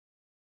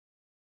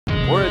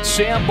We're at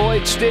Sam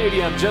Boyd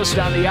Stadium, just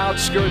on the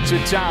outskirts of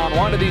town.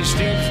 One of these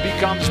teams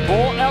becomes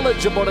bowl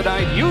eligible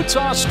tonight.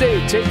 Utah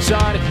State takes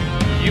on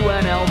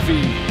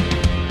UNLV.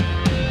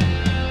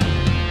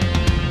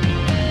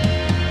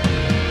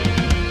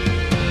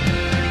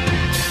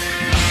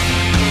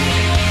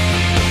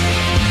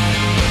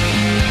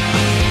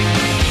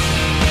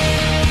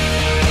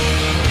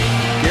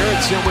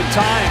 Garrettson with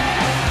time.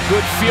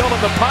 Good field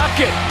in the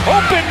pocket.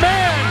 Open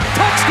man.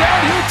 Touchdown,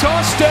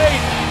 Utah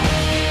State.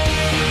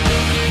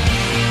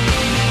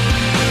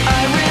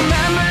 I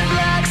remember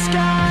black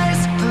skies,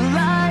 the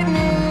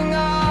lightning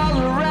all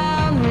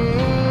around me.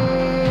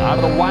 Out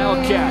of the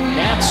Wildcat.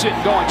 Nansen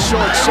going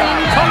short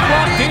side. Come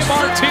block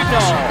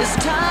DiMartino.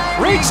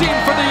 Reaching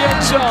for the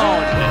end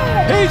zone.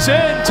 He's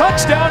in.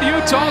 Touchdown,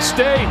 Utah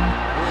State.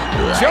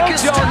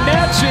 JoJo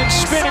Nansen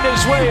spinning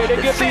his way to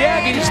give the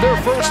Aggies their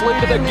first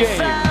lead of the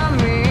game.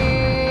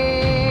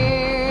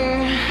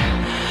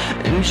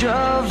 And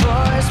your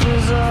voice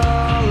was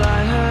all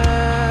I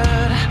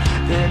heard,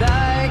 that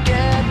I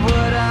get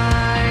what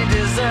I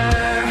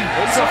deserve.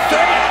 It's a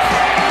fake.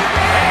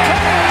 And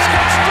Kennedy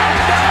gets struck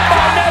down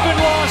by Nevin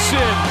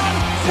Lawson.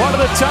 One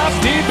of the top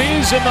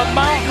DBs in the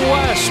Mountain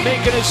West,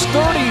 making his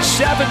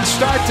 37th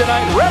start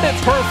tonight. Read it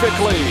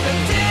perfectly.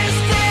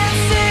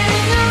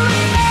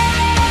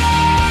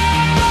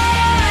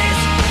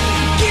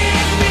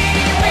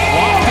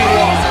 Lofty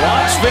wall.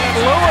 Watch Van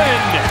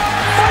Leeuwen.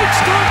 Fights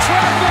through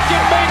traffic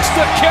and makes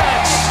the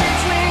catch.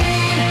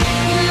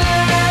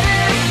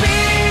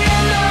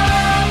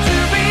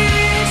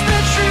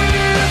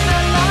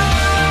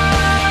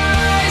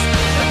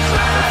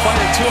 They're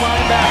fighting two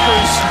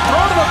linebackers.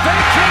 Throw to the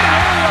vacated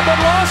area, but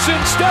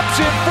Lawson steps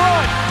in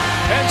front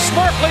and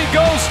smartly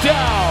goes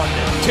down.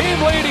 Team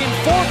leading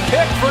fourth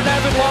pick for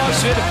Nevin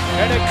Lawson,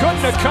 and it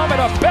couldn't have come at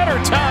a better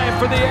time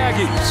for the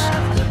Aggies.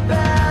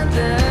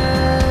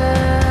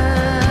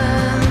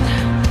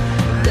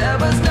 There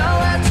was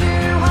nowhere to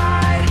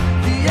hide,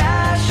 the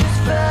ashes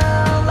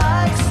fell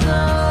like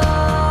snow.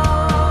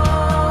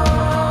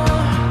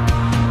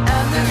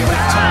 And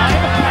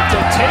Time to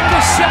take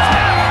a shot.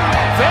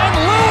 Van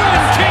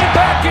Leeuwen came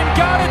back and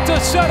got it to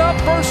set up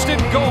first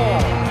and goal.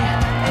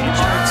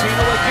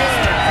 DiMartino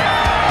again.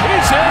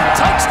 He's in.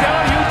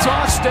 Touchdown,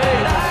 Utah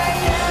State.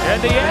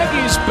 And the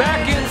Aggies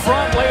back in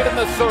front late in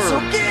the third. so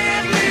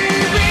give me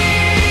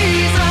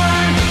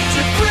reason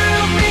to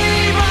prove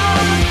me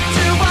wrong,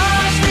 to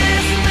wash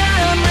this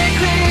memory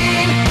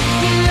clean.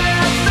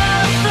 Let the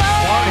flow.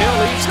 Barnhill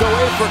leads the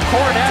way for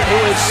Cornett, who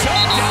is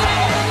shut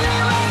down.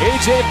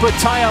 A.J.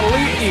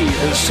 Patayali'i,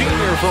 the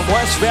senior from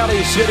West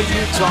Valley City,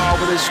 Utah,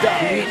 with his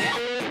stop.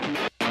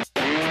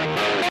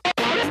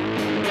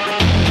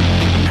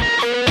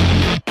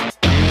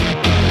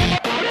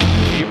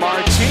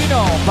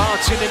 DiMartino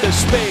bouncing into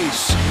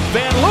space.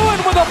 Van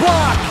Leeuwen with a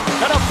block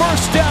and a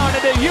first down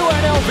into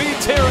UNLV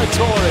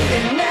territory.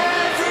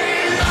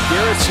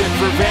 Garrettson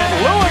for Van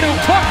Leeuwen, who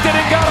plucked it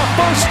and got a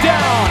first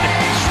down.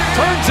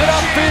 Turns it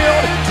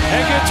upfield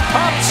and gets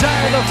popped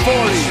side of the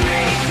 40.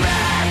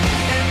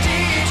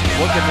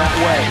 Looking that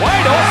way.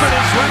 Wide open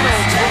is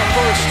Reynolds for a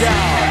first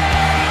down.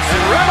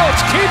 And Reynolds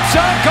keeps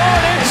on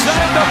going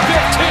inside the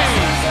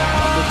 15.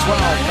 On the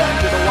 12, back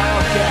to the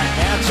Wildcat.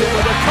 Nansen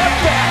with a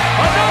cutback.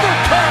 Another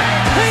cut.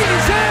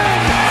 He's in.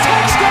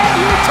 Touchdown,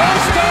 Utah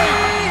State.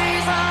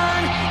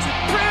 To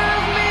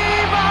prove me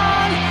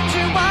wrong,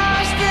 to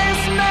wash this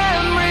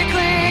memory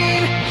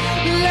clean.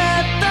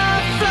 Let the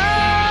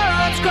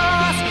floods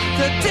cross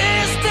the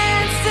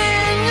distance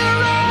in your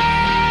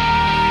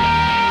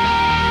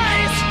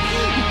eyes.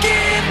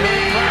 Give me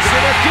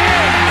It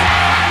again.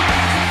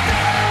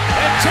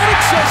 And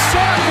takes a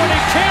sack when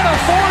he can't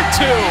afford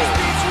to.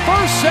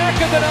 First sack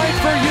of the night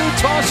for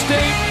Utah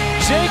State.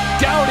 Jake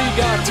Dowdy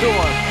got to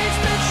him.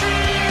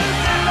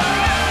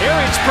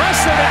 Aaron's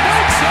pressing and no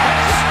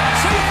sacks.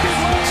 Safety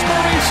looks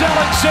Maurice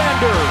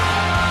Alexander.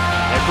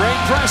 They bring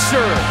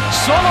pressure.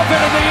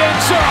 Sullivan in the end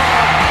zone.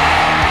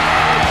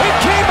 It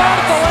came out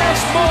at the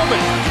last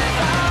moment.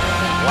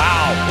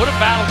 Wow, what a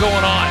battle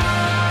going on.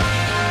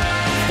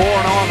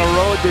 4-0 on the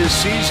road this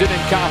season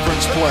in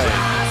conference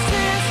play.